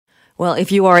Well,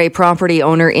 if you are a property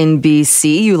owner in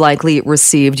BC, you likely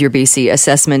received your BC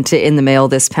assessment in the mail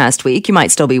this past week. You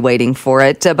might still be waiting for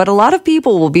it, but a lot of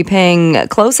people will be paying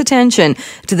close attention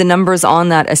to the numbers on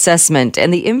that assessment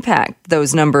and the impact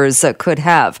those numbers could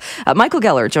have. Michael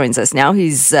Geller joins us now.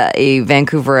 He's a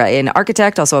Vancouver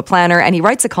architect, also a planner, and he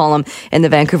writes a column in the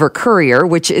Vancouver Courier,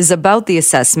 which is about the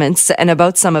assessments and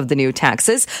about some of the new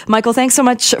taxes. Michael, thanks so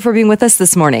much for being with us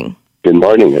this morning. Good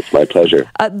morning. It's my pleasure.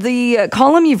 The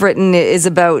column you've written is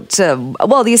about,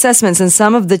 the assessments and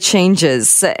some of the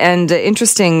changes. And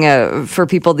interesting for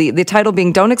people, the title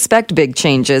being Don't Expect Big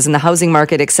Changes in the Housing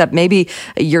Market Except Maybe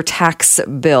Your Tax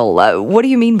Bill. What do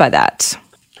you mean by that?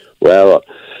 Well,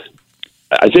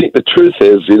 I think the truth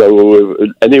is,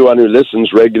 anyone who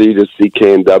listens regularly to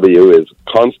CKNW is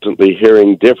constantly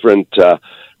hearing different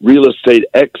real estate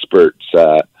experts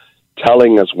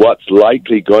telling us what's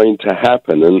likely going to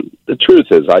happen. And the truth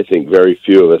is, I think very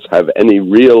few of us have any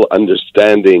real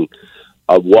understanding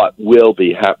of what will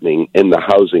be happening in the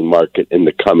housing market in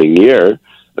the coming year.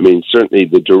 I mean, certainly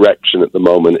the direction at the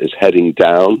moment is heading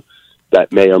down.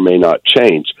 That may or may not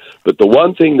change. But the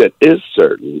one thing that is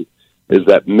certain is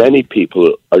that many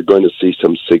people are going to see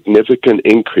some significant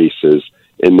increases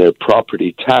in their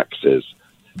property taxes.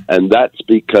 And that's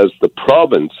because the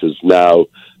province is now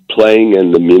playing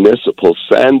in the municipal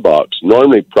sandbox.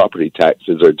 Normally, property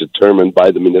taxes are determined by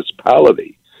the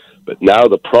municipality, but now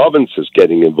the province is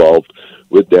getting involved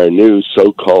with their new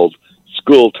so-called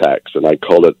school tax, and I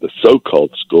call it the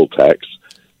so-called school tax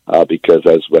because,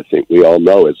 as I think we all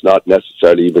know, it's not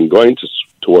necessarily even going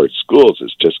towards schools.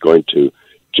 It's just going to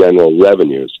general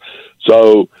revenues.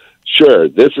 So, sure,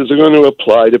 this is going to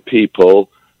apply to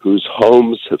people whose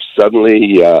homes have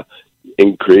suddenly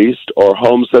increased, or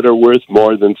homes that are worth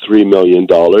more than $3 million.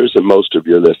 And most of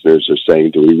your listeners are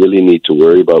saying, do we really need to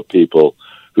worry about people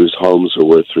whose homes are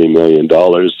worth $3 million?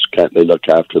 Can't they look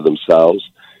after themselves?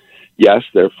 Yes,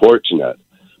 they're fortunate.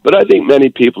 But I think many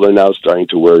people are now starting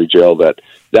to worry, Jill,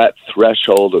 that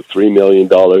threshold of $3 million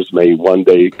may one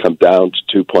day come down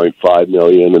to $2.5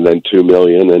 million and then $2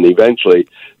 million. And eventually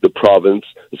the province,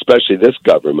 especially this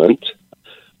government,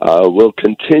 will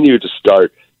continue to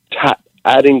start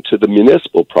adding to the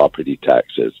municipal property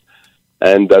taxes.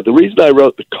 And the reason I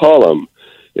wrote the column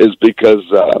is because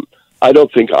I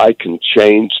don't think I can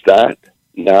change that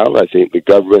now. I think the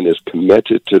government is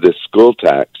committed to this school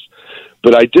tax.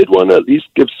 But I did want to at least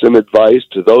give some advice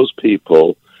to those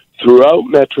people throughout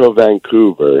Metro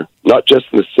Vancouver, not just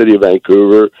in the city of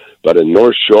Vancouver, but in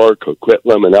North Shore,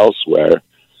 Coquitlam, and elsewhere,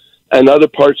 and other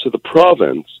parts of the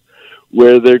province,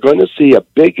 where they're going to see a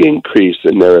big increase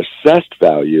in their assessed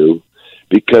value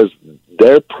because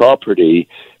their property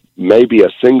may be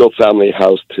a single-family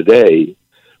house today,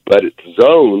 but it's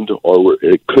zoned, or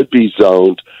it could be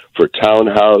zoned for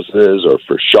townhouses or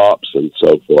for shops and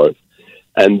so forth,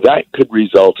 and that could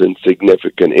result in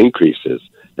significant increases.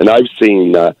 And I've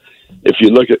seen, if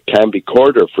you look at Canby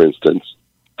Corridor, for instance,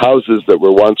 houses that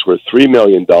were once worth $3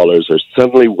 million are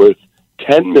suddenly worth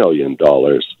 $10 million.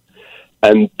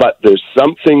 But there's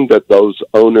something that those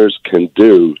owners can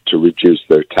do to reduce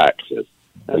their taxes.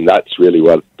 And that's really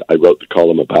what I wrote the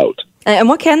column about. And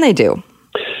what can they do?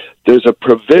 There's a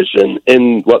provision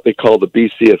in what they call the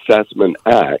BC Assessment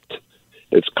Act.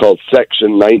 It's called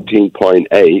Section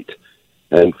 19.8.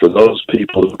 And for those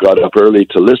people who got up early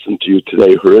to listen to you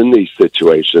today who are in these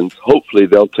situations, hopefully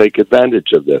they'll take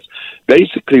advantage of this.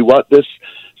 Basically, what this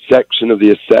section of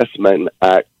the Assessment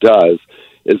Act does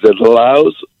is it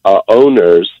allows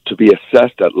owners to be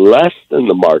assessed at less than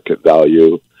the market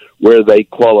value where they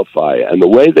qualify. And the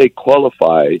way they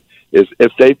qualify is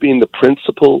if they've been the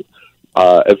principal,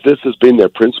 if this has been their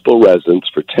principal residence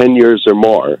for 10 years or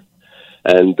more,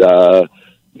 and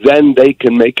then they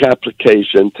can make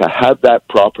application to have that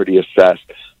property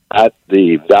assessed at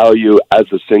the value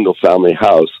as a single-family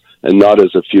house and not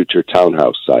as a future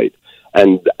townhouse site.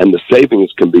 And the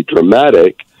savings can be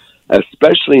dramatic,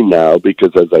 especially now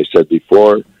because, as I said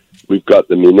before, we've got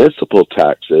the municipal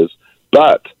taxes,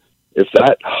 but if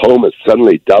that home has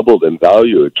suddenly doubled in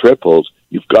value or tripled,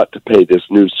 you've got to pay this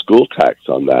new school tax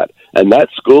on that. And that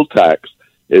school tax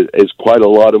is quite a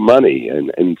lot of money.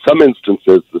 And in some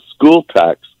instances, the school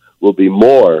tax will be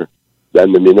more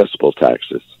than the municipal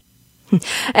taxes.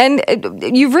 And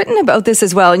you've written about this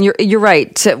as well, and you're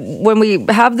right. When we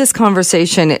have this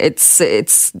conversation,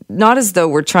 it's not as though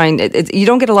we're trying. You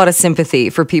don't get a lot of sympathy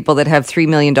for people that have $3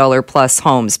 million plus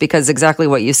homes, because exactly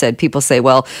what you said. People say,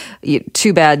 "Well,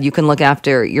 too bad, you can look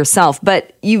after yourself."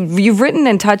 But you've written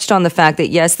and touched on the fact that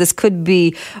yes, this could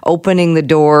be opening the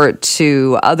door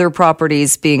to other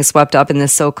properties being swept up in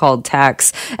this so-called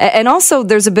tax, and also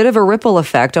there's a bit of a ripple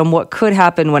effect on what could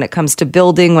happen when it comes to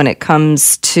building, when it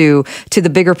comes to the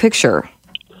bigger picture.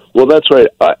 Well, that's right.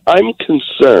 I'm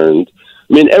concerned.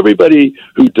 I mean, everybody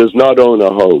who does not own a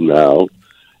home now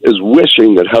is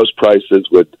wishing that house prices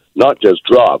would not just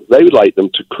drop, they would like them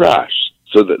to crash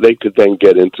so that they could then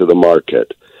get into the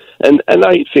market. And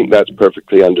I think that's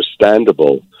perfectly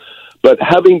understandable. But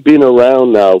having been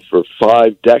around now for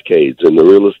 5 decades in the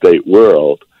real estate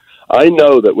world, I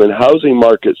know that when housing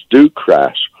markets do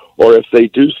crash, or if they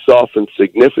do soften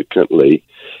significantly,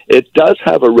 it does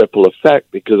have a ripple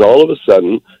effect, because all of a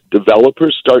sudden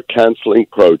developers start canceling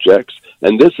projects,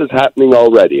 and this is happening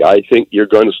already. I think you're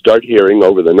going to start hearing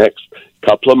over the next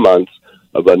couple of months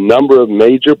of a number of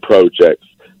major projects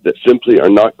that simply are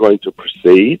not going to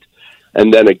proceed.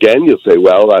 And then again, you'll say,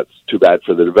 well, that's too bad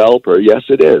for the developer. Yes,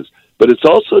 it is. But it's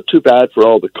also too bad for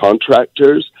all the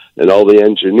contractors and all the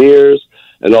engineers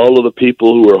and all of the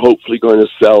people who are hopefully going to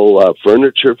sell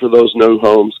furniture for those new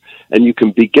homes. And you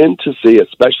can begin to see,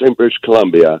 especially in British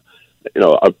Columbia,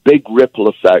 a big ripple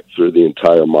effect through the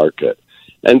entire market.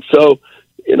 And so,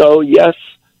 yes,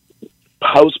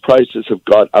 house prices have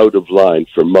got out of line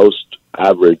for most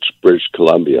average British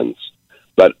Columbians.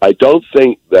 But I don't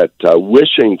think that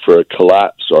wishing for a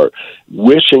collapse or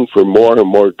wishing for more and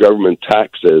more government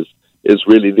taxes is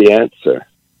really the answer.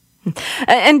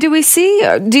 And do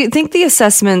you think the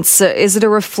assessments, is it a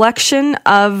reflection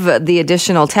of the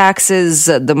additional taxes,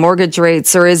 the mortgage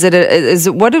rates, or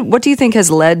what do you think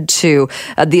has led to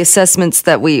the assessments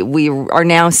that we are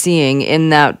now seeing, in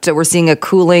that we're seeing a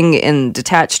cooling in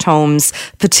detached homes,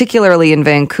 particularly in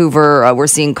Vancouver? We're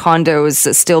seeing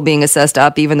condos still being assessed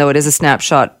up, even though it is a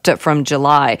snapshot from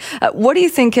July. What do you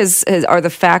think are the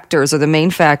factors or the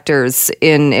main factors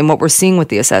in what we're seeing with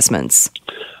the assessments?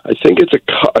 I think it's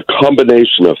a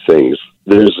combination of things.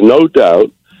 There's no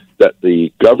doubt that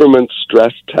the government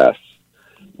stress tests,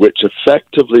 which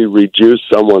effectively reduce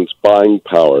someone's buying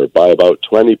power by about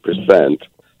 20%,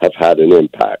 have had an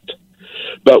impact.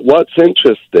 But what's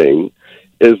interesting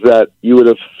is that you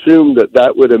would assume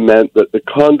that would have meant that the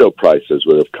condo prices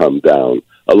would have come down,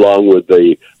 along with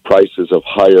the prices of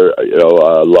higher,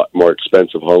 a lot more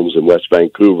expensive homes in West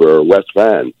Vancouver or West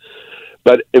Van.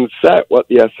 But in fact, what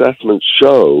the assessments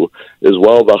show is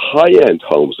while the high-end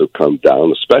homes have come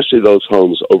down, especially those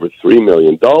homes over $3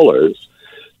 million,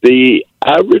 the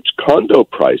average condo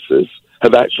prices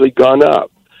have actually gone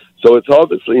up. So it's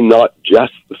obviously not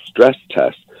just the stress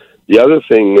test. The other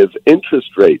thing is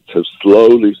interest rates have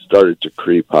slowly started to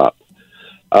creep up.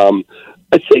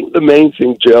 I think the main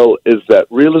thing, Jill, is that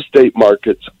real estate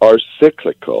markets are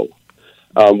cyclical.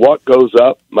 What goes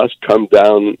up must come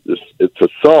down. It's a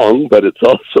song, but it's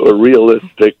also a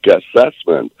realistic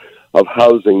assessment of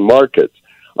housing markets.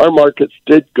 Our markets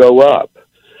did go up.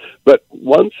 But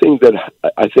one thing that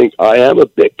I think I am a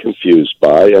bit confused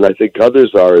by, and I think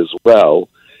others are as well,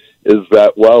 is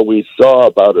that while we saw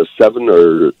about a 7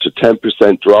 or to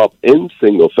 10% drop in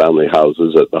single-family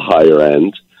houses at the higher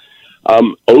end,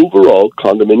 overall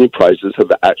condominium prices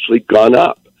have actually gone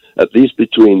up, at least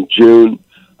between June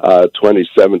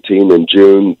 2017 and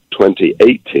June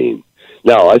 2018.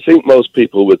 Now, I think most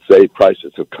people would say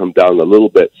prices have come down a little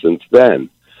bit since then.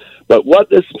 But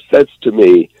what this says to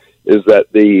me is that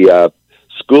the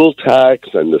school tax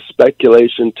and the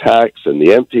speculation tax and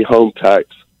the empty home tax,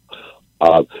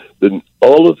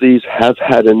 all of these have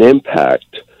had an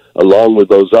impact, along with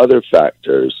those other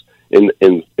factors, in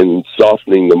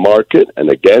softening the market.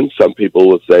 And again, some people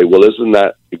would say, well, isn't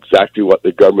that exactly what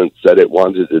the government said it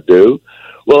wanted to do?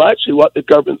 Well, actually, what the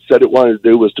government said it wanted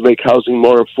to do was to make housing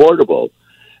more affordable.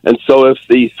 And so if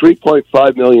the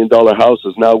 $3.5 million house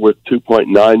is now worth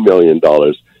 $2.9 million,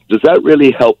 does that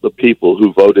really help the people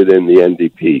who voted in the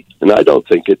NDP? And I don't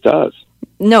think it does.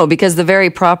 No, because the very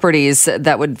properties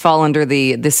that would fall under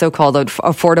the so-called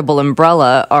affordable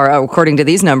umbrella are, according to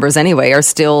these numbers anyway, are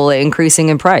still increasing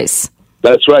in price.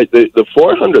 That's right. The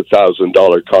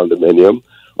 $400,000 condominium,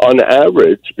 on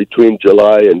average, between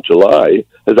July and July,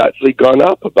 has actually gone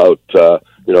up about,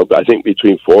 I think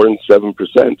between 4 and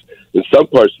 7%. In some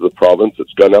parts of the province,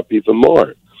 it's gone up even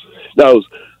more. Now,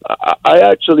 I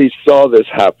actually saw this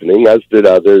happening, as did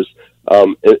others,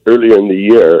 earlier in the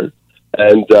year.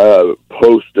 and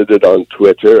posted it on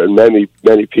Twitter, and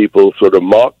many people sort of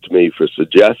mocked me for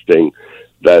suggesting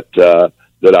that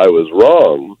I was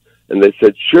wrong. And they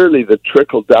said, surely the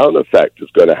trickle-down effect is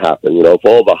going to happen. You know, if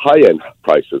all the high-end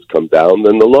prices come down,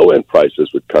 then the low-end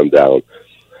prices would come down.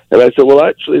 And I said, well,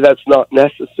 actually, that's not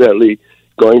necessarily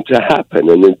going to happen.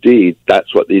 And indeed,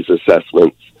 that's what these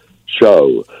assessments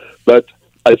show. But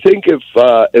I think if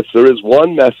there is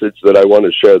one message that I want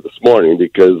to share this morning,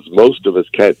 because most of us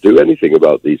can't do anything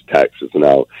about these taxes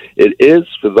now, it is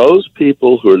for those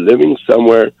people who are living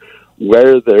somewhere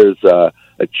where there's a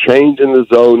change in the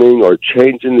zoning or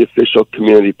change in the official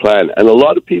community plan, and a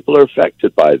lot of people are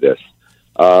affected by this.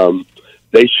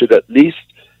 They should at least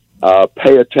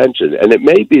pay attention. And it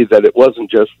may be that it wasn't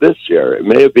just this year. It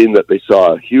may have been that they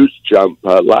saw a huge jump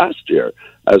last year,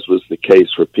 as was the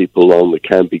case for people on the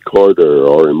Canby Corridor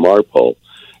or in Marpole.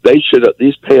 They should at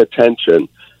least pay attention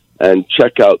and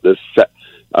check out this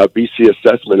BC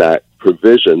Assessment Act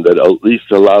provision that at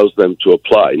least allows them to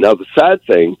apply. Now, the sad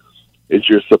thing is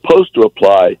you're supposed to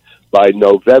apply by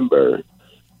November.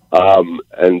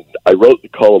 And I wrote the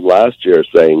column last year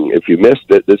saying, if you missed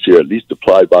it this year, at least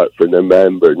apply by it for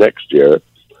November next year.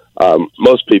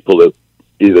 Most people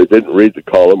either didn't read the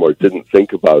column or didn't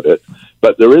think about it.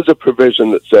 But there is a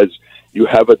provision that says you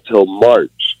have until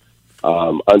March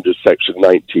under Section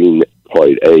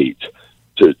 19.8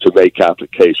 to make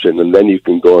application, and then you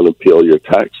can go and appeal your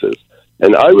taxes.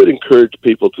 And I would encourage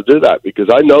people to do that, because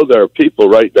I know there are people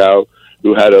right now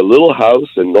who had a little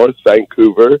house in North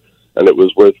Vancouver, and it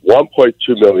was worth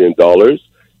 $1.2 million.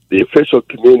 The official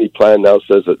community plan now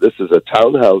says that this is a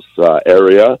townhouse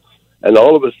area, and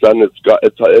all of a sudden it's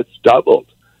doubled.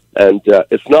 And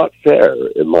it's not fair,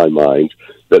 in my mind,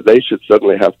 that they should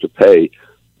suddenly have to pay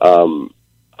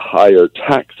higher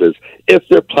taxes if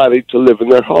they're planning to live in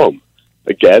their home.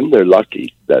 Again, they're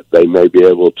lucky that they may be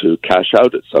able to cash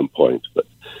out at some point. But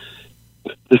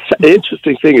the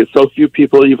interesting thing is so few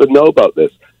people even know about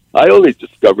this. I only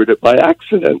discovered it by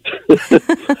accident. I'm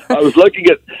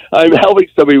helping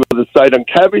somebody with a site on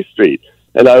Canby Street,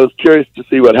 and I was curious to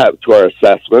see what happened to our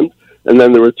assessment. And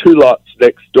then there were two lots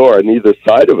next door on either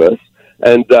side of us,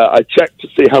 and I checked to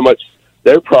see how much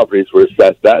their properties were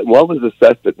assessed at, and one was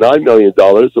assessed at $9 million,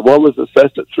 and one was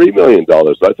assessed at $3 million.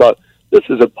 I thought, this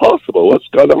is impossible. What's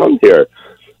going on here?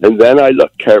 And then I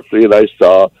looked carefully, and I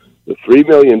saw the $3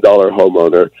 million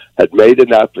homeowner had made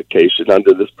an application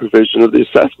under this provision of the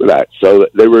Assessment Act. So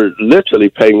they were literally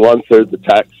paying one-third the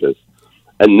taxes.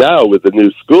 And now with the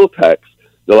new school tax,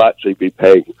 they'll actually be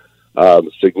paying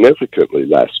significantly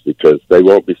less, because they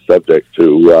won't be subject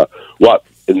to what,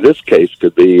 in this case,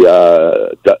 could be, I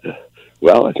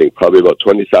think probably about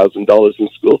 $20,000 in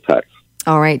school tax.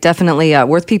 All right, definitely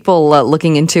worth people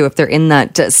looking into if they're in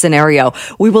that scenario.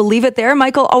 We will leave it there.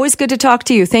 Michael, always good to talk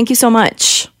to you. Thank you so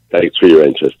much. Thanks for your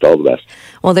interest. All the best.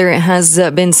 Well, there has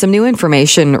been some new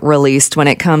information released when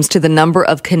it comes to the number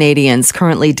of Canadians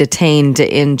currently detained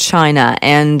in China.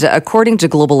 And according to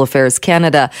Global Affairs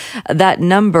Canada, that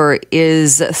number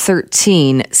is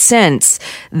 13 since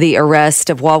the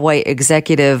arrest of Huawei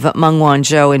executive Meng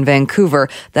Wanzhou in Vancouver.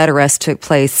 That arrest took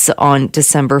place on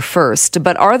December 1st.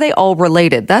 But are they all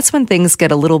related? That's when things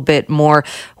get a little bit more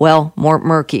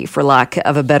murky, for lack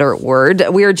of a better word.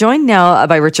 We are joined now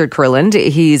by Richard Kurland.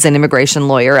 He's an immigration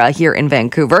lawyer here in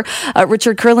Vancouver.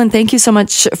 Richard Kurland, thank you so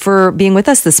much for being with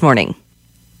us this morning.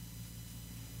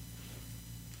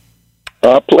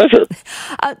 Pleasure.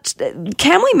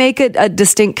 Can we make a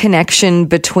distinct connection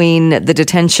between the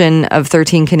detention of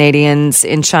 13 Canadians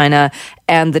in China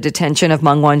and the detention of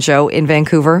Meng Wanzhou in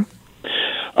Vancouver?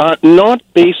 Not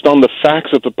based on the facts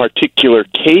of the particular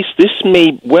case. This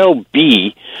may well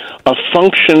be a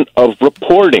function of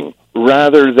reporting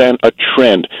rather than a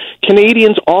trend.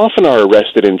 Canadians often are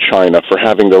arrested in China for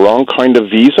having the wrong kind of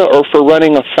visa or for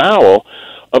running afoul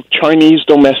of Chinese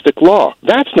domestic law.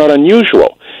 That's not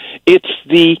unusual. It's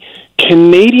the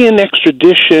Canadian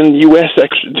extradition, U.S.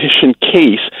 extradition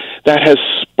case that has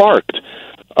sparked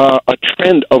a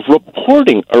trend of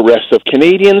reporting arrests of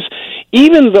Canadians.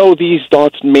 Even though these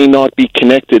dots may not be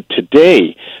connected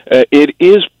today, it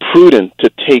is prudent to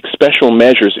take special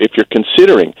measures if you're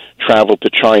considering travel to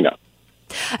China.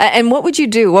 And what would you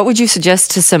do? What would you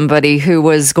suggest to somebody who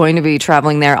was going to be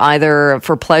traveling there either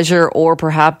for pleasure or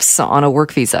perhaps on a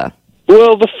work visa?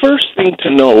 Well, the first thing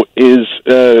to know is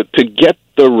to get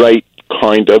the right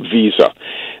kind of visa.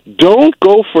 Don't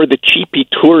go for the cheapy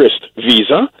tourist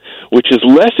visa, which is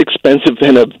less expensive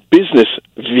than a business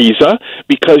visa,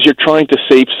 because you're trying to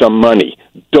save some money.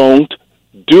 Don't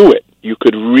do it. You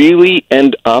could really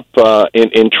end up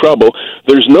in trouble.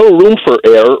 There's no room for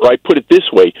error, or I put it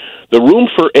this way, the room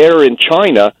for error in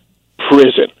China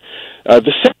prison.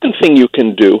 The second thing you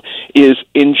can do is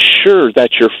ensure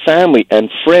that your family and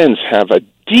friends have a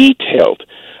detailed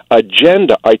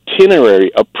agenda,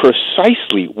 itinerary of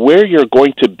precisely where you're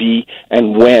going to be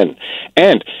and when.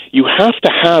 And you have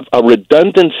to have a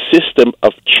redundant system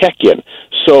of check-in.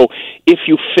 So if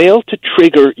you fail to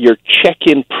trigger your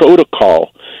check-in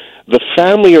protocol, the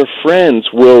family or friends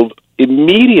will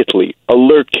immediately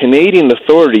alert Canadian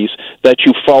authorities that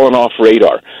you've fallen off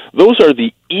radar. Those are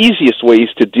the easiest ways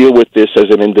to deal with this as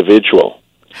an individual.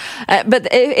 But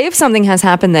if something has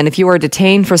happened, then if you are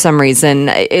detained for some reason,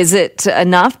 is it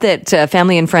enough that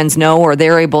family and friends know, or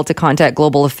they're able to contact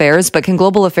Global Affairs? But can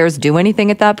Global Affairs do anything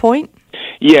at that point?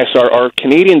 Yes, our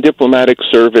Canadian Diplomatic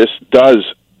Service does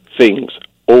things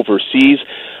overseas,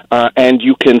 and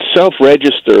you can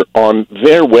self-register on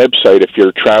their website if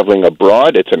you're traveling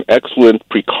abroad. It's an excellent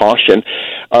precaution.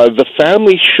 The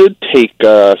family should take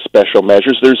special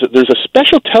measures. There's a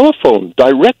special telephone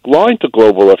direct line to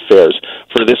Global Affairs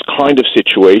for this kind of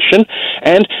situation,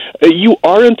 and you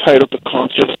are entitled to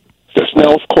conscious.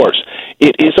 Now, of course,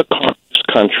 it is a conscious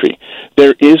country.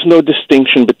 There is no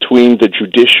distinction between the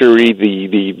judiciary,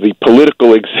 the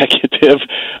political executive.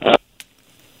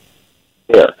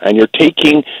 And you're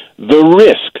taking the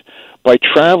risk by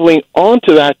traveling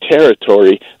onto that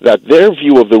territory that their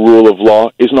view of the rule of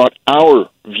law is not our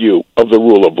view of the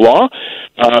rule of law.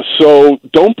 So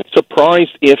don't be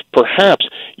surprised if perhaps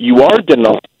you are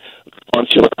denied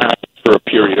consular access for a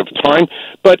period of time.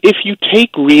 But if you take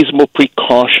reasonable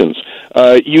precautions,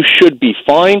 you should be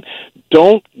fine.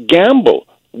 Don't gamble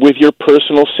with your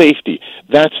personal safety.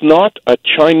 That's not a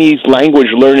Chinese language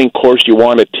learning course you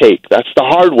want to take. That's the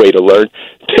hard way to learn.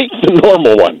 Take the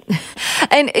normal one.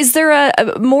 And is there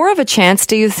a more of a chance,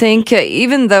 do you think,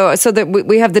 even though, so that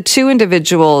we have the two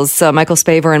individuals, Michael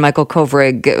Spavor and Michael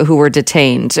Kovrig, who were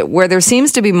detained, where there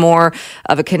seems to be more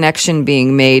of a connection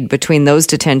being made between those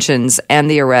detentions and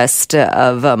the arrest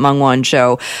of Meng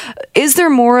Wanzhou. Is there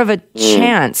more of a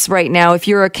chance right now, if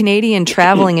you're a Canadian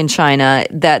traveling in China,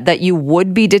 that you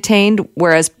would be detained,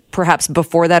 whereas perhaps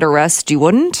before that arrest you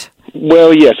wouldn't?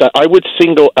 Well, yes. I would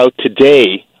single out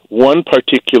today one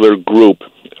particular group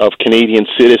of Canadian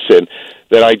citizens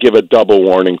that I give a double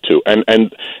warning to.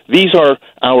 And these are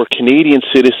our Canadian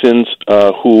citizens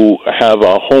who have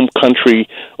a home country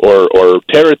or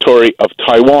territory of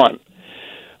Taiwan.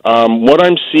 What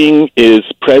I'm seeing is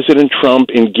President Trump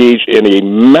engaged in a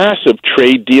massive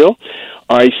trade deal.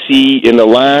 I see in the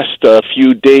last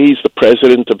few days the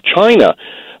President of China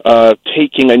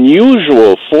taking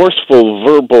unusual, forceful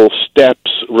verbal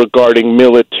steps regarding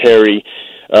military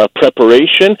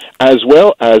preparation, as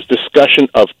well as discussion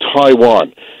of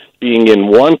Taiwan being in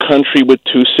one country with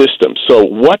two systems. So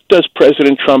what does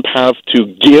President Trump have to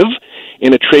give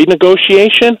in a trade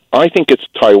negotiation? I think it's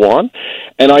Taiwan,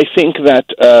 and I think that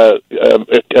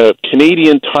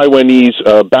Canadian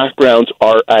Taiwanese backgrounds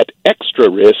are at extra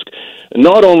risk.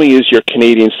 Not only is your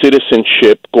Canadian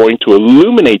citizenship going to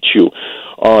illuminate you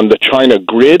on the China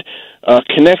grid,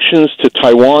 connections to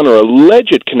Taiwan or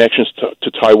alleged connections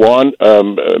to Taiwan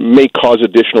may cause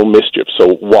additional mischief,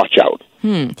 so watch out.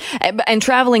 And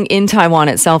traveling in Taiwan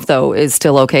itself, though, is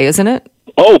still okay, isn't it?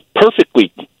 Oh,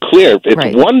 perfectly clear. It's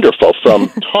right. Wonderful. From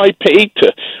Taipei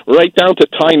to right down to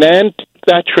Tainan,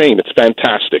 that train, it's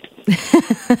fantastic.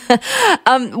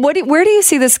 Where do you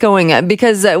see this going?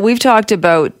 Because we've talked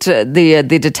about the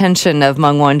detention of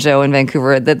Meng Wanzhou in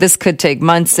Vancouver, that this could take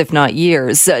months, if not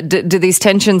years. Do these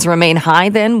tensions remain high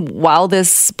then while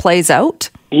this plays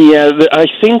out? Yeah, I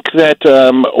think that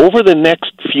over the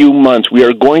next few months we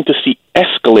are going to see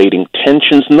escalating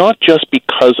tensions, not just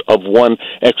because of one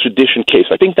extradition case.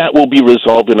 I think that will be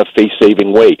resolved in a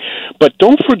face-saving way. But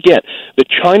don't forget, the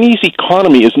Chinese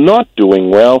economy is not doing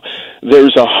well.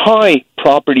 There's a high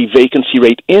property vacancy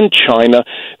rate in China.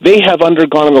 They have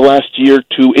undergone in the last year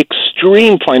to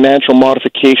extreme financial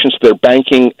modifications to their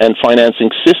banking and financing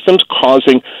systems,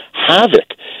 causing havoc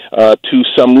to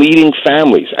some leading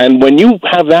families. And when you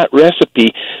have that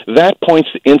recipe, that points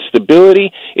to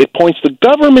instability. It points to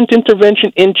government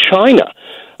intervention in China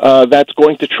that's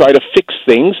going to try to fix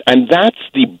things, and that's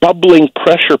the bubbling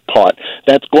pressure pot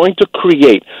that's going to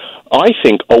create, I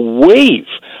think, a wave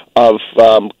of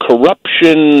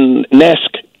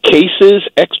corruption-esque cases,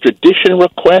 extradition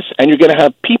requests, and you're going to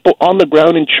have people on the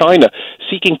ground in China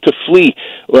seeking to flee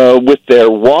with their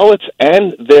wallets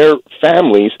and their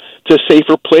families to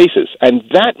safer places. And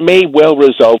that may well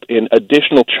result in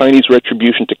additional Chinese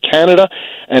retribution to Canada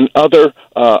and other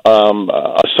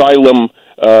asylum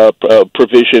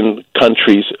provision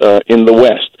countries in the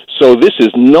West. So this is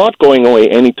not going away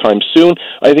anytime soon.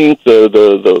 I think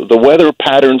the weather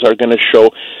patterns are going to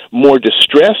show more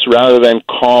distress rather than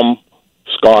calm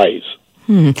skies.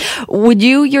 Would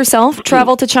you yourself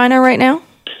travel to China right now?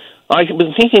 I've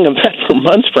been thinking of that for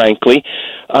months, frankly,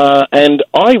 and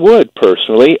I would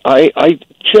personally. I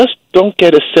just don't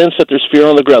get a sense that there's fear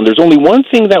on the ground. There's only one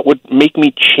thing that would make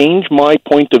me change my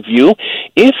point of view.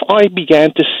 If I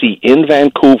began to see in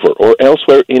Vancouver or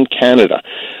elsewhere in Canada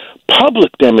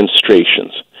public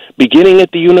demonstrations beginning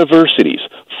at the universities,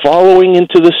 following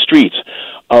into the streets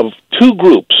of two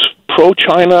groups,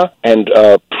 pro-China and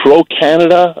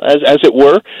pro-Canada, as it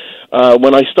were,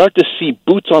 when I start to see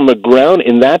boots on the ground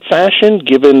in that fashion,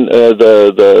 given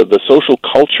the social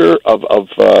culture of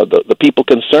the people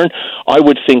concerned, I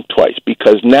would think twice,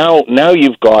 because now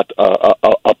you've got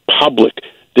a public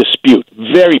dispute,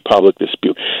 very public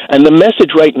dispute. And the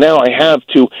message right now I have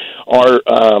to our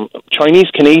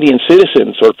Chinese-Canadian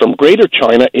citizens or from Greater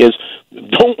China is,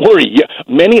 don't worry.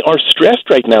 Many are stressed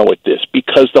right now with this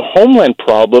because the homeland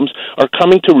problems are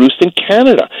coming to roost in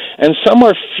Canada. And some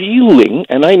are feeling,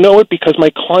 and I know it because my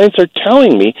clients are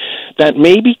telling me, that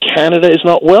maybe Canada is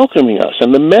not welcoming us.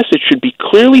 And the message should be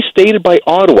clearly stated by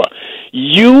Ottawa.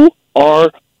 You are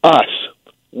us.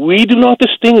 We do not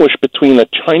distinguish between a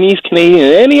Chinese Canadian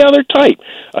and any other type.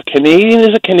 A Canadian is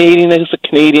a Canadian is a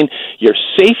Canadian. You're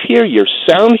safe here, you're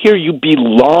sound here, you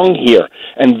belong here.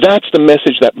 And that's the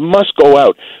message that must go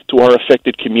out to our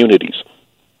affected communities.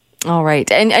 All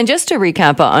right. And just to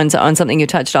recap on something you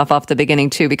touched off the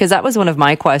beginning too, because that was one of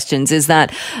my questions, is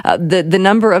that the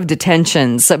number of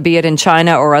detentions, be it in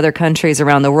China or other countries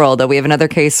around the world. We have another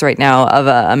case right now of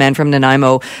a man from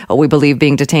Nanaimo, we believe,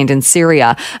 being detained in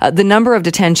Syria. The number of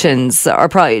detentions are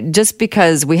probably, just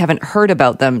because we haven't heard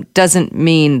about them doesn't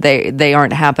mean they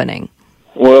aren't happening.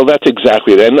 Well, that's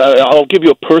exactly it. And I'll give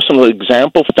you a personal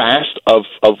example fast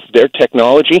of their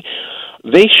technology.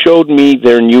 They showed me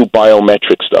their new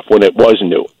biometric stuff when it was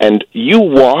new. And you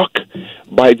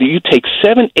take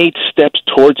 7-8 steps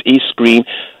towards a screen,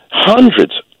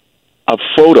 hundreds of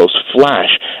photos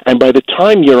flash, and by the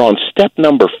time you're on step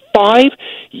number 5,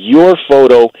 your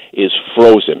photo is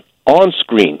frozen on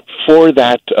screen for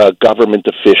that government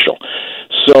official.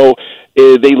 So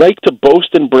they like to boast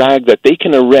and brag that they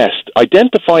can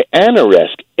identify and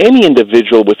arrest any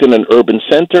individual within an urban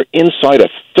center inside of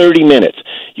 30 minutes.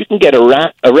 You can get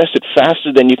arrested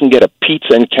faster than you can get a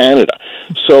pizza in Canada.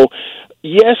 So,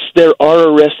 yes, there are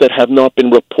arrests that have not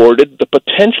been reported. The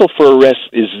potential for arrest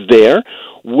is there.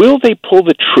 Will they pull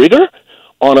the trigger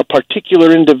on a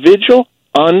particular individual?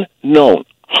 Unknown.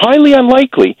 Highly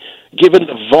unlikely, given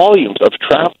the volumes of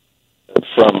travel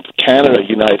from Canada,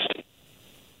 United States.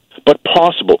 But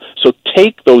possible. So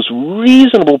take those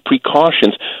reasonable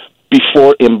precautions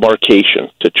before embarkation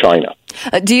to China.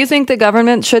 Do you think the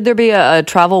government, should there be a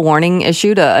travel warning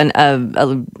issued, an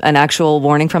actual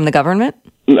warning from the government?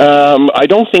 I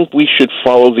don't think we should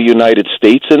follow the United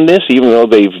States in this, even though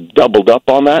they've doubled up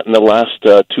on that in the last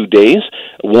 2 days,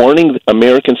 warning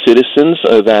American citizens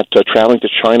that traveling to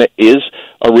China is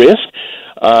a risk.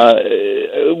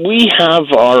 We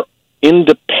have our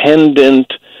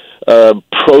independent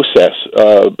process,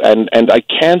 and I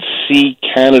can't see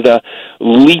Canada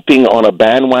leaping on a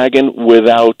bandwagon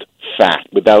without fact,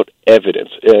 without evidence.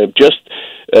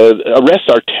 Arrests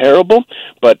are terrible,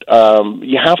 but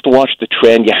you have to watch the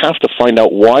trend. You have to find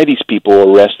out why these people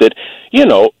were arrested. You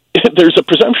know, there's a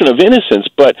presumption of innocence,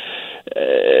 but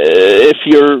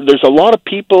there's a lot of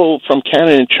people from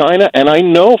Canada and China, and I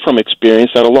know from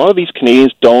experience that a lot of these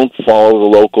Canadians don't follow the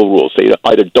local rules. They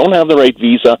either don't have the right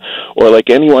visa, or like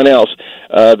anyone else,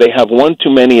 they have one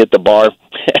too many at the bar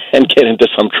and get into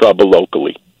some trouble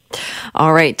locally.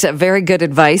 All right. Very good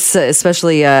advice,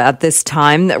 especially at this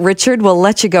time. Richard, we'll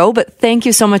let you go, but thank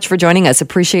you so much for joining us.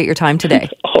 Appreciate your time today.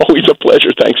 Always a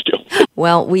pleasure. Thanks, Jill.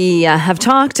 Well, we have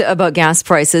talked about gas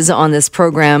prices on this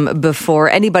program before.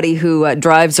 Anybody who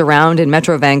drives around in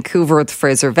Metro Vancouver or the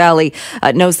Fraser Valley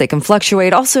knows they can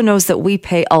fluctuate, also knows that we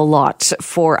pay a lot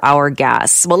for our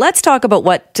gas. Well, let's talk about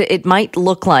what it might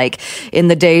look like in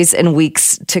the days and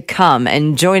weeks to come.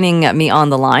 And joining me on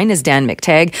the line is Dan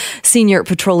McTagg, Senior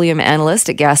Petroleum Analyst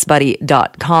at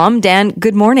GasBuddy.com. Dan,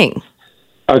 good morning.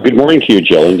 Good morning to you,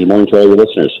 Jill, and good morning to all your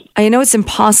listeners. I know it's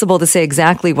impossible to say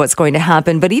exactly what's going to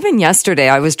happen, but even yesterday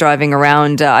I was driving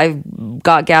around. I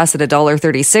got gas at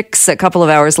 $1.36. A couple of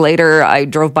hours later, I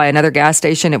drove by another gas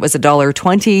station. It was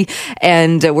 $1.20,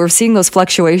 and we're seeing those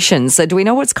fluctuations. Do we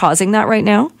know what's causing that right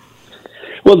now?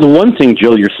 Well, the one thing,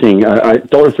 Jill, you're seeing,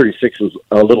 $1.36 is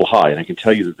a little high, and I can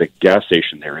tell you that the gas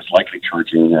station there is likely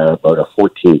charging about a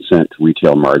 14-cent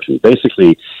retail margin.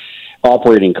 Basically,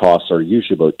 operating costs are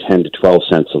usually about 10 to 12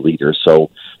 cents a liter. So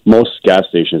most gas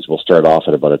stations will start off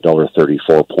at about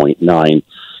 $1.34.9.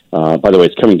 By the way,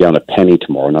 it's coming down a penny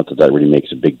tomorrow. Not that that really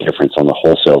makes a big difference on the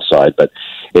wholesale side, but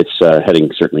it's heading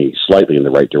certainly slightly in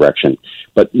the right direction.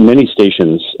 But many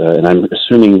stations, and I'm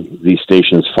assuming these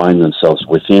stations find themselves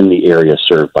within the area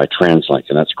served by TransLink,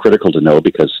 and that's critical to know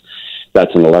because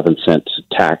that's an 11-cent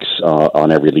tax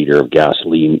on every liter of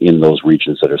gasoline in those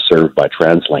regions that are served by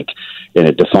TransLink. And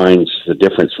it defines the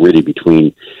difference really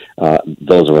between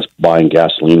those of us buying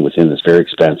gasoline within this very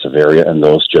expansive area and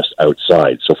those just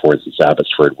outside. So, for instance,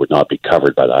 Abbotsford would not be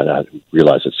covered by that. I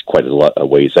realize it's quite a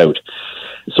ways out.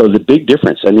 So the big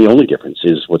difference, and the only difference,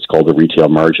 is what's called the retail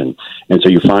margin. And so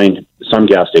you find some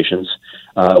gas stations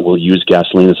will use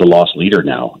gasoline as a loss leader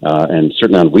now. And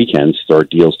certainly on weekends, there are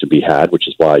deals to be had, which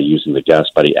is why using the Gas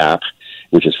Buddy app,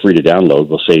 which is free to download,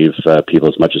 will save people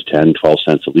as much as 10, 12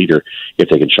 cents a liter if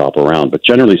they can shop around. But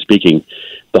generally speaking,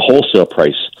 the wholesale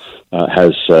price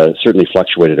has certainly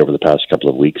fluctuated over the past couple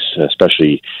of weeks,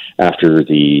 especially after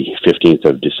the 15th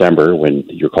of December when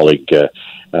your colleague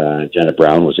Janet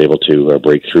Brown was able to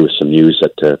break through some news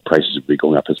that prices would be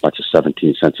going up as much as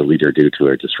 17 cents a liter due to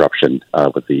a disruption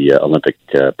with the Olympic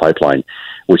pipeline,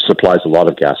 which supplies a lot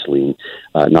of gasoline,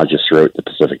 not just throughout the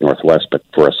Pacific Northwest, but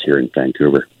for us here in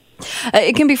Vancouver.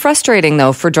 It can be frustrating,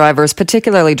 though, for drivers,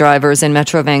 particularly drivers in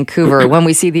Metro Vancouver, when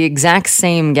we see the exact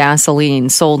same gasoline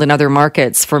sold in other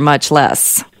markets for much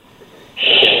less.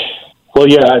 Well,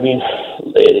 yeah, I mean,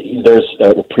 there's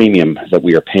a premium that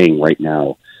we are paying right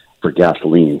now for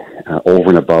gasoline over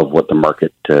and above what the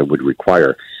market would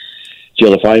require.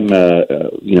 Jill, if I'm,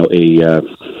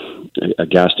 a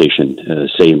gas station,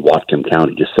 say in Whatcom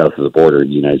County, just south of the border in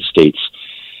the United States,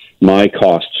 my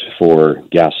cost for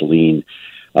gasoline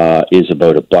is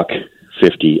about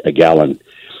 $1.50 a gallon.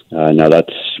 Now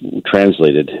that's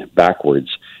translated backwards.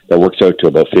 That works out to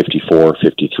about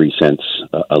 53 cents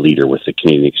a liter with the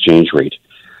Canadian exchange rate.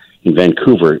 In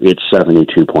Vancouver, it's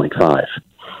 72.5.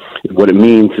 What it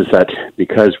means is that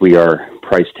because we are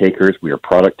price takers, we are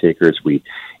product takers, we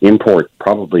import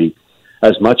probably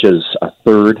as much as a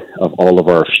third of all of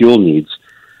our fuel needs.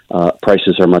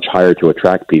 Prices are much higher to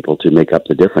attract people to make up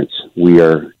the difference. We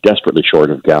are desperately short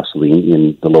of gasoline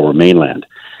in the Lower Mainland.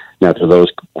 Now, to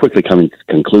those quickly coming to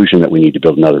the conclusion that we need to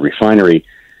build another refinery,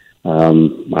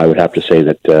 I would have to say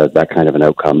that that kind of an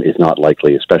outcome is not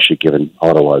likely, especially given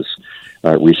Ottawa's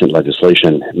recent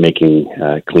legislation making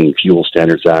Clean Fuel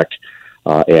Standards Act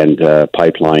and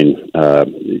pipeline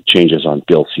changes on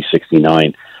Bill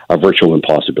C-69 a virtual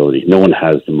impossibility. No one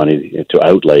has the money to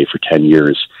outlay for 10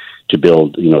 years to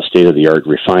build, state-of-the-art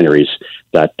refineries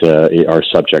that are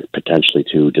subject potentially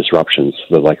to disruptions,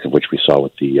 the likes of which we saw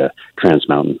with the Trans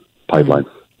Mountain pipeline.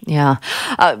 Yeah.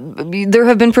 There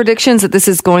have been predictions that this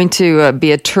is going to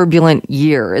be a turbulent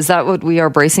year. Is that what we are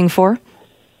bracing for?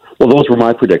 Well, those were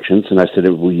my predictions, and I said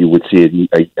you would see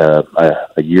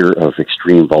a year of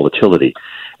extreme volatility,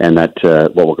 and that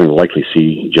what we're going to likely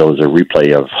see, Jill, is a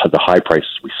replay of the high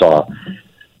prices we saw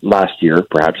last year,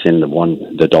 perhaps in the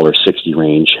 $1.60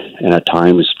 range, and at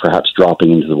times perhaps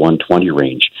dropping into the $1.20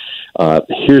 range.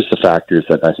 Here's the factors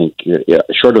that I think,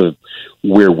 short of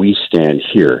where we stand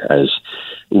here as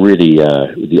really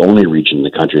the only region in the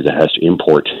country that has to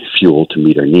import fuel to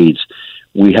meet our needs,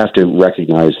 we have to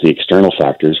recognize the external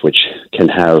factors, which can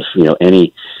have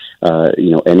any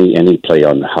play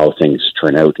on how things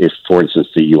turn out. If, for instance,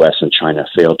 the U.S. and China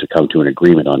failed to come to an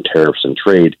agreement on tariffs and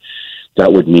trade,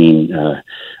 that would mean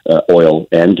oil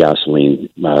and gasoline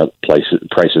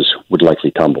prices would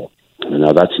likely tumble.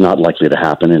 Now, that's not likely to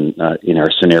happen in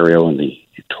our scenario in the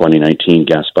 2019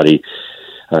 Gas Buddy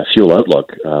fuel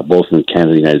outlook. Both in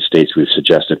Canada and the United States, we've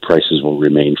suggested prices will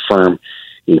remain firm.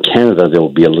 In Canada, they will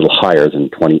be a little higher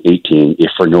than 2018, if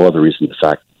for no other reason the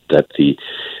fact that the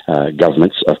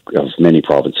governments of many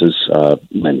provinces and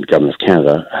the government of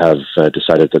Canada have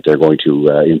decided that they're going to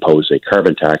impose a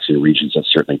carbon tax in regions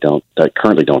that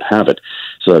currently don't have it.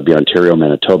 So that'd be Ontario,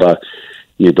 Manitoba,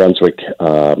 New Brunswick,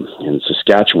 and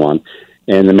Saskatchewan,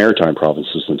 and the maritime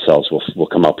provinces themselves will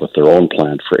come up with their own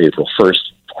plan for April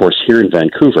 1st. Of course, here in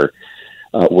Vancouver,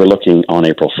 we're looking on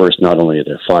April 1st not only at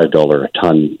a $5 a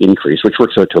ton increase, which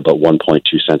works out to about 1.2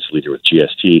 cents a liter with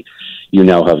GST. You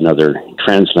now have another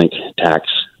TransLink tax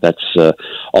that's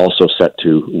also set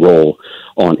to roll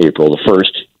on April the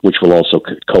 1st, which will also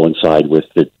coincide with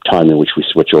the time in which we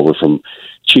switch over from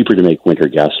cheaper to make winter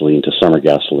gasoline to summer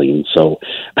gasoline. So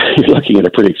you're looking at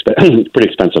a pretty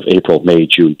expensive April, May,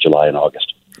 June, July, and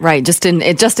August. Right, just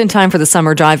in time for the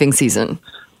summer driving season.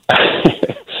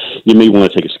 You may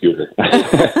want to take a scooter.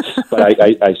 But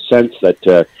I sense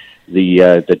that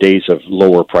the days of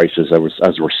lower prices,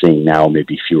 as we're seeing now, may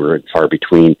be fewer and far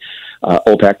between.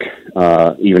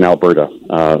 OPEC, even Alberta,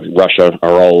 Russia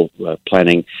are all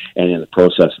planning and in the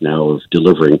process now of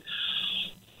delivering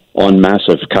on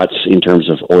massive cuts in terms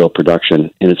of oil production.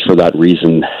 And it's for that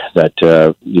reason that,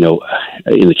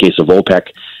 in the case of OPEC,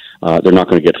 they're not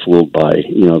going to get fooled by,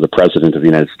 the president of the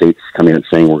United States coming out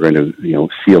saying we're going to,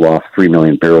 seal off 3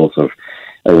 million barrels of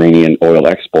Iranian oil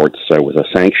exports with a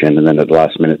sanction, and then at the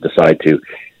last minute decide to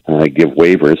give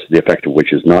waivers, the effect of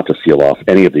which is not to seal off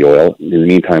any of the oil. In the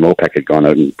meantime, OPEC had gone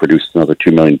out and produced another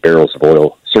 2 million barrels of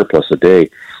oil surplus a day.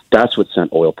 That's what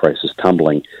sent oil prices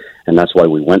tumbling, and that's why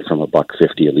we went from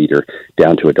 $1.50 a liter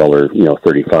down to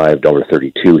 $1.35,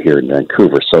 $1.32 here in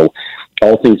Vancouver. So,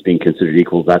 all things being considered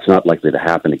equal, that's not likely to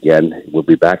happen again. We'll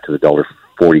be back to the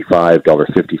 $1.45,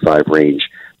 $1.55 range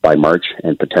by March,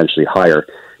 and potentially higher,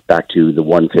 back to the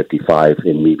 $1.55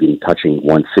 and maybe touching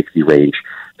 $1.60 range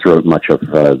throughout much of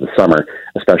the summer,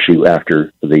 especially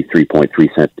after the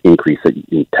 3.3 cent increase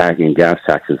in gas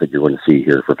taxes that you're going to see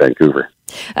here for Vancouver.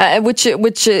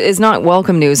 Which is not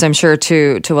welcome news, I'm sure,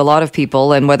 to a lot of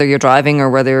people, and whether you're driving or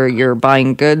whether you're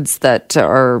buying goods that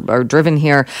are driven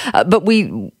here. But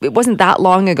it wasn't that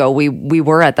long ago we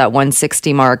were at that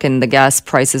 160 mark, and the gas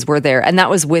prices were there, and that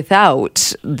was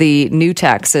without the new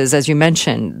taxes, as you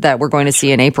mentioned, that we're going to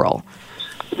see in April.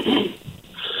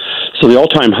 So the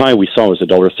all-time high we saw was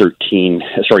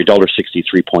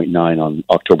 $1.63.9 on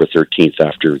October 13th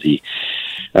after the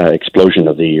explosion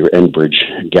of the Enbridge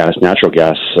natural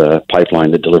gas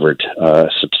pipeline that delivered a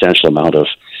substantial amount of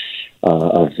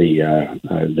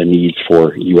the need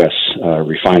for U.S.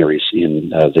 refineries in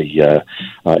the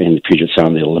Puget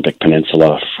Sound, the Olympic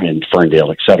Peninsula, in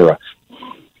Ferndale, etc.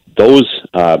 Those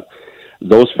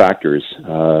factors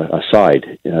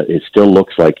aside, it still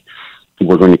looks like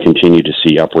we're going to continue to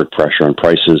see upward pressure on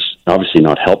prices, obviously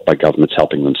not helped by governments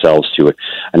helping themselves to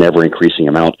an ever-increasing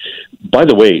amount. By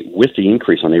the way, with the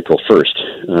increase on April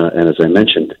 1st, and as I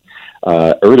mentioned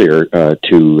earlier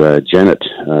to Janet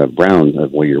Brown,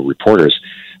 one of your reporters,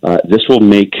 this will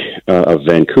make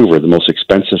Vancouver the most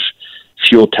expensive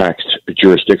fuel-taxed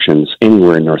jurisdictions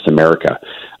anywhere in North America.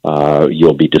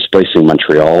 You'll be displacing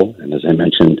Montreal, and as I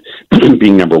mentioned,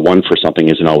 being number one for something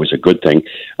isn't always a good thing,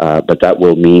 but that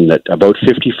will mean that about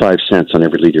 55 cents on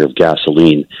every liter of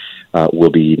gasoline will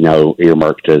be now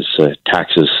earmarked as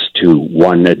taxes to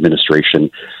one administration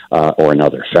or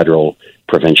another, federal,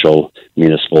 provincial,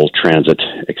 municipal, transit,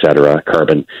 etc.,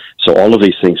 carbon. So all of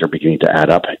these things are beginning to add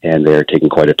up, and they're taking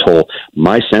quite a toll.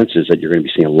 My sense is that you're going to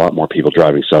be seeing a lot more people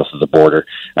driving south of the border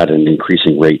at an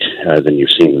increasing rate than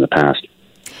you've seen in the past.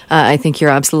 I think you're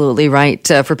absolutely right.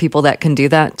 For people that can do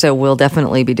that, we'll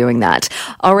definitely be doing that.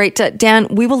 All right, Dan,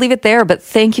 we will leave it there, but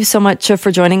thank you so much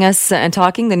for joining us and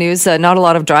talking the news. Not a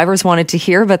lot of drivers wanted to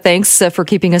hear, but thanks for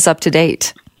keeping us up to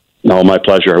date. No, my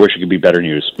pleasure. I wish it could be better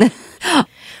news.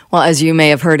 Well, as you may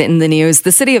have heard in the news,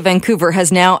 the city of Vancouver has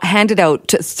now handed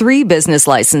out 3 business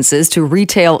licenses to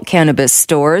retail cannabis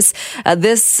stores.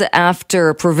 This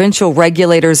after provincial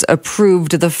regulators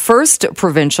approved the first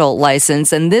provincial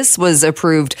license, and this was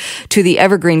approved to the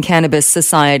Evergreen Cannabis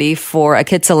Society for a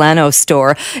Kitsilano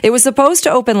store. It was supposed to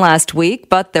open last week,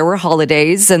 but there were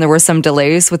holidays and there were some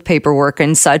delays with paperwork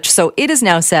and such, so it is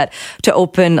now set to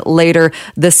open later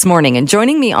this morning. And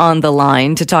joining me on the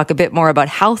line to talk a bit more about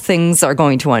how things are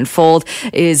going to unfold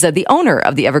is the owner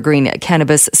of the Evergreen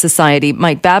Cannabis Society,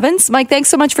 Mike Babbins. Mike, thanks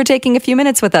so much for taking a few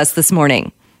minutes with us this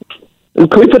morning. Can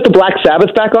we put the Black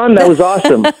Sabbath back on? That was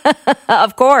awesome.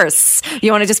 Of course.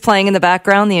 You want it just playing in the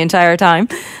background the entire time?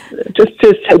 Just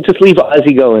leave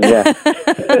Ozzy going, yeah.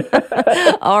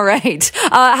 All right.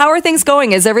 How are things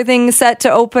going? Is everything set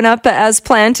to open up as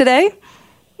planned today?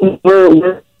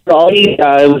 We're all, it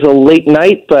was a late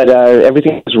night, but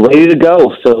everything is ready to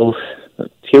go, so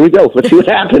here we go. Let's see what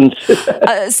happens.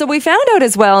 So we found out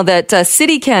as well that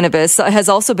City Cannabis has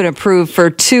also been approved for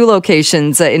 2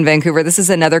 locations in Vancouver. This is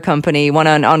another company, one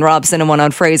on Robson and one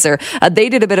on Fraser. They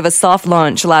did a bit of a soft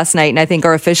launch last night and I think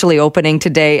are officially opening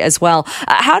today as well.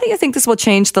 How do you think this will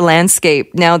change the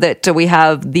landscape now that we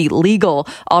have the legal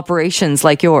operations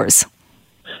like yours?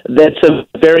 That's a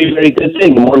very, very good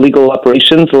thing. The more legal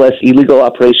operations, the less illegal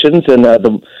operations, and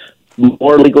the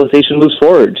more legalization moves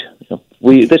forward.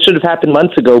 This should have happened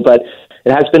months ago, but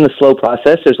it has been a slow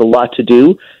process. There's a lot to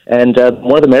do, and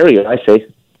more the merrier, I say.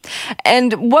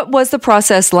 And what was the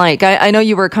process like? I know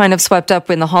you were kind of swept up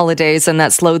in the holidays, and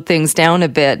that slowed things down a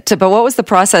bit, but what was the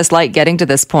process like getting to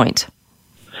this point?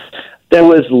 There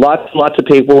was lots and lots of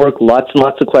paperwork, lots and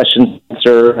lots of questions to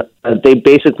answer. They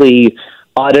basically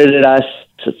audited us,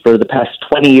 for the past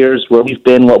 20 years, where we've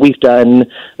been, what we've done.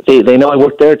 They know I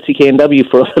worked there at CKNW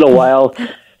for a little while.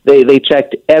 They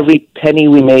checked every penny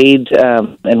we made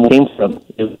and came from.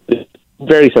 It was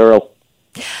very thorough.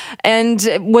 And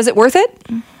was it worth it?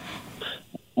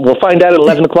 We'll find out at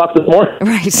 11 o'clock this morning.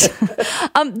 Right.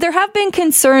 There have been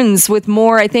concerns with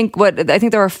more. I think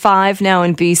there are 5 now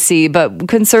in BC, but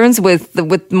concerns with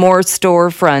more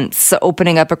storefronts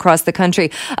opening up across the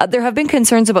country. There have been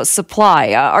concerns about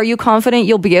supply. Are you confident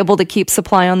you'll be able to keep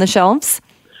supply on the shelves?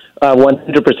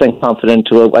 100% confident.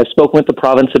 I've spoken with the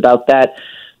province about that.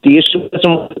 The issue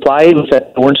wasn't with supply, it was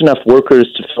that there weren't enough workers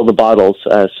to fill the bottles.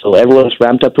 So everyone's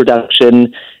ramped up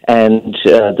production, and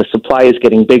the supply is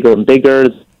getting bigger and bigger.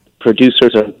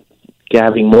 Producers are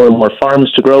having more and more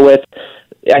farms to grow with.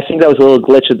 I think that was a little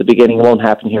glitch at the beginning. It won't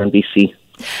happen here in BC.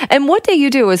 And what do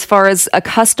you do as far as a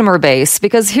customer base?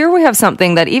 Because here we have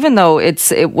something that, even though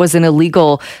it was an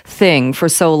illegal thing for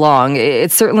so long,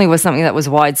 it certainly was something that was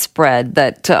widespread,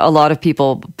 that a lot of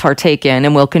people partake in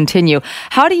and will continue.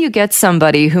 How do you get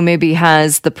somebody who maybe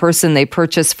has the person they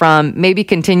purchase from, maybe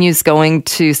continues going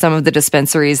to some of the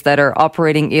dispensaries that are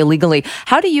operating illegally?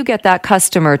 How do you get that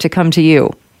customer to come to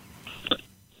you?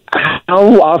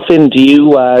 How often do you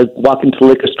walk into the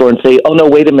liquor store and say, oh, no,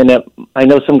 wait a minute, I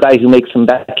know some guy who makes some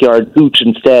backyard hooch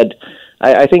instead?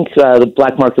 I think the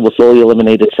black market will slowly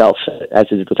eliminate itself, as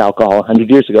it did with alcohol 100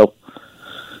 years ago.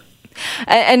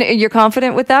 And you're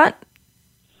confident with that?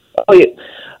 Oh, yeah.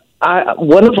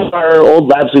 One of our old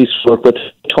labs we used to work with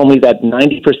told me that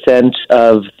 90%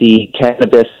 of the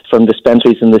cannabis from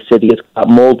dispensaries in the city has got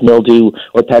mold, mildew,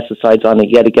 or pesticides on it,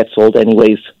 yet it gets sold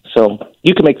anyways. So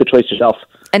you can make the choice yourself.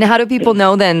 And how do people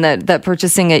know then that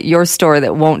purchasing at your store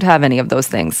that won't have any of those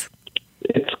things?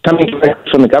 It's coming direct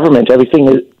from the government. Everything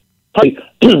is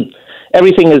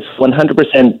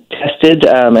 100% tested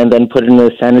and then put in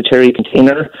a sanitary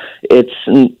container.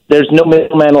 There's no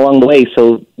middleman along the way.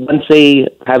 So once they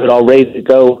have it all ready to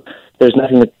go, there's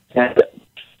nothing that can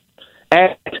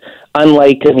act.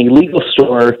 Unlike an illegal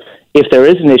store, if there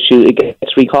is an issue, it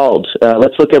gets recalled.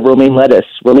 Let's look at romaine lettuce.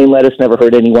 Romaine lettuce never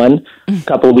hurt anyone. A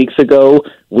couple of weeks ago,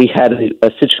 we had a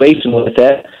situation with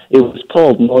it. It was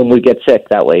pulled. No one would get sick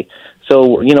that way.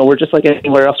 So, we're just like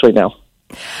anywhere else right now.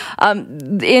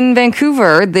 In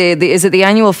Vancouver, the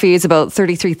annual fee is about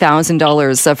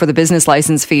 $33,000 for the business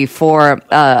license fee for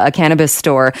a cannabis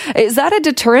store. Is that a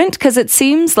deterrent? Because it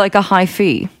seems like a high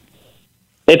fee.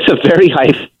 It's a very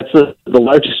high fee. It's the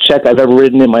largest check I've ever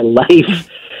written in my life.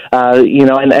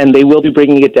 And they will be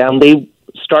bringing it down. They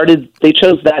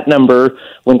chose that number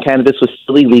when cannabis was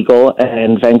still illegal,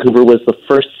 and Vancouver was the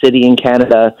first city in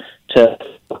Canada to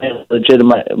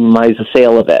legitimize the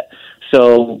sale of it.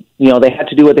 So, they had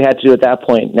to do what they had to do at that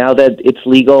point. Now that it's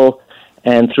legal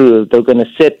and they're going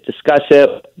to discuss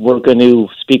it, we're going to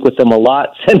speak with them a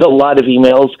lot, send a lot of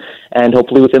emails, and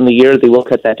hopefully within the year they will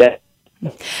cut that down.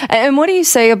 And what do you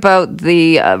say about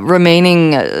the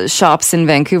remaining shops in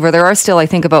Vancouver? There are still, I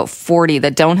think, about 40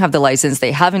 that don't have the license.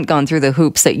 They haven't gone through the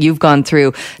hoops that you've gone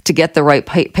through to get the right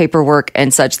paperwork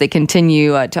and such. They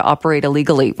continue to operate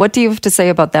illegally. What do you have to say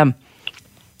about them?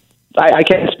 I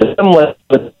can't speak to them,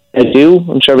 but I do.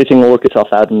 I'm sure everything will work itself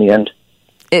out in the end.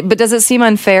 But does it seem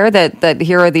unfair that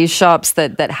here are these shops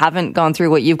that haven't gone through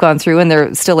what you've gone through and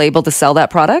they're still able to sell that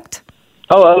product?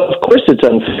 Oh, of course it's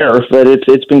unfair, but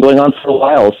it's been going on for a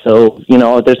while. So,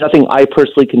 there's nothing I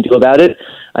personally can do about it.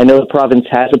 I know the province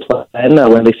has a plan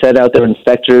when they set out their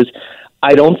inspectors.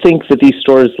 I don't think that these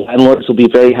stores' landlords will be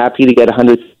very happy to get a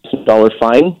 $100,000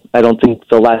 fine. I don't think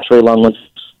they'll last very long once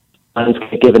fines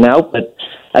get given out. But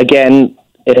again,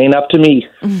 it ain't up to me.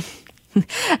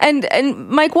 And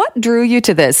Mike, what drew you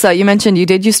to this? You mentioned you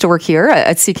did used to work here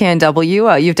at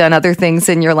CKNW. You've done other things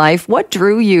in your life. What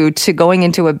drew you to going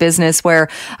into a business where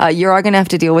you are going to have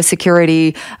to deal with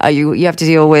security? You have to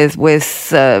deal with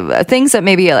things that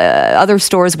maybe other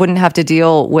stores wouldn't have to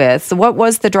deal with. What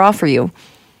was the draw for you?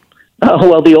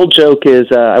 Well, the old joke is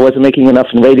I wasn't making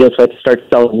enough in radio, so I had to start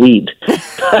selling weed.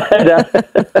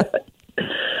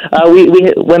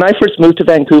 When I first moved to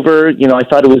Vancouver, I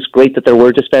thought it was great that there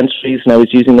were dispensaries and I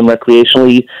was using them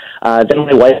recreationally. Then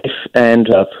my wife, and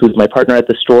who's my partner at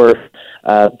the store,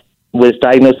 was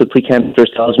diagnosed with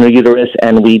precancerous cells in her uterus,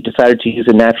 and we decided to use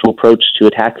a natural approach to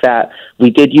attack that. We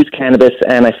did use cannabis,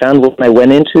 and I found when I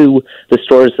went into the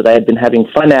stores that I had been having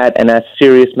fun at and asked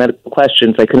serious medical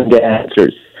questions, I couldn't get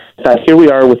answers. I thought, here we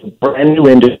are with a brand new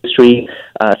industry,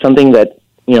 something that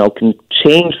can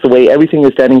change the way everything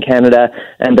is done in Canada,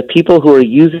 and the people who are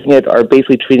using it are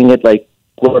basically treating it like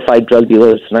glorified drug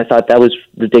dealers, and I thought that was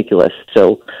ridiculous.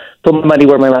 So put my money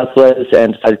where my mouth was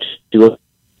and decided to do it.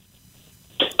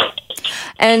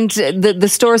 And the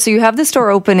store, so you have the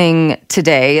store opening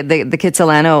today, the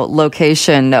Kitsilano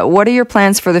location. What are your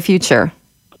plans for the future?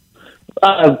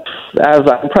 I'm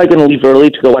probably going to leave early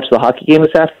to go watch the hockey game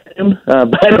this afternoon,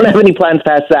 but I don't have any plans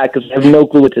past that because I have no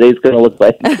clue what today's going to look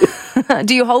like.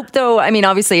 Do you hope, though, I mean,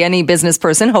 obviously any business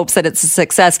person hopes that it's a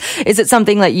success. Is it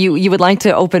something that you would like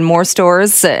to open more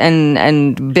stores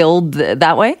and build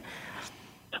that way?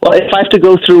 Well, if I have to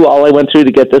go through all I went through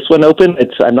to get this one open,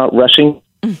 I'm not rushing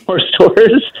more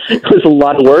stores. It was a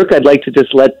lot of work. I'd like to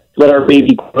just let our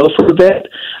baby grow for a bit.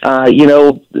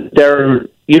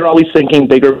 You're always thinking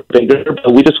bigger,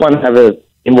 but we just want to have a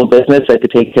stable business that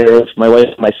could take care of my wife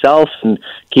and myself and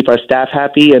keep our staff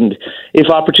happy. And if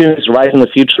opportunities arise in the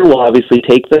future, we'll obviously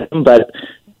take them, but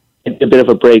a bit of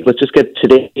a break. Let's just get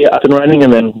today up and running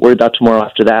and then worry about tomorrow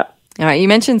after that. All right, you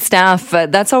mentioned staff.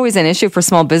 That's always an issue for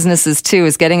small businesses, too,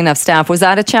 is getting enough staff. Was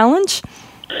that a challenge?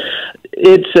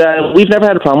 We've never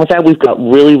had a problem with that. We've got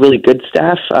really, really good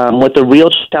staff. What the real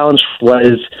challenge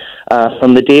was,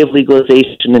 from the day of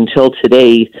legalization until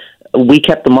today, we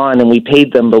kept them on and we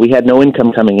paid them, but we had no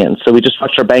income coming in. So we just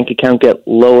watched our bank account get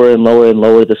lower and lower and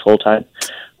lower this whole time.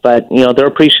 But, they're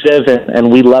appreciative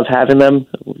and we love having them,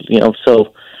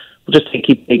 so we'll just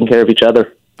keep taking care of each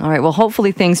other. All right, well,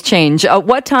 hopefully things change.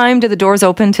 What time do the doors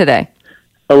open today?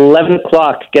 11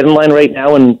 o'clock. Get in line right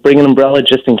now and bring an umbrella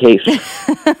just in case.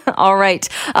 All right.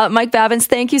 Mike Babbins,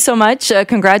 thank you so much.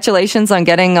 Congratulations on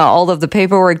getting all of the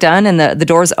paperwork done and the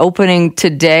doors opening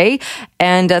today.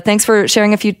 And thanks for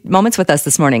sharing a few moments with us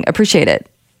this morning. Appreciate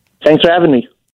it. Thanks for having me.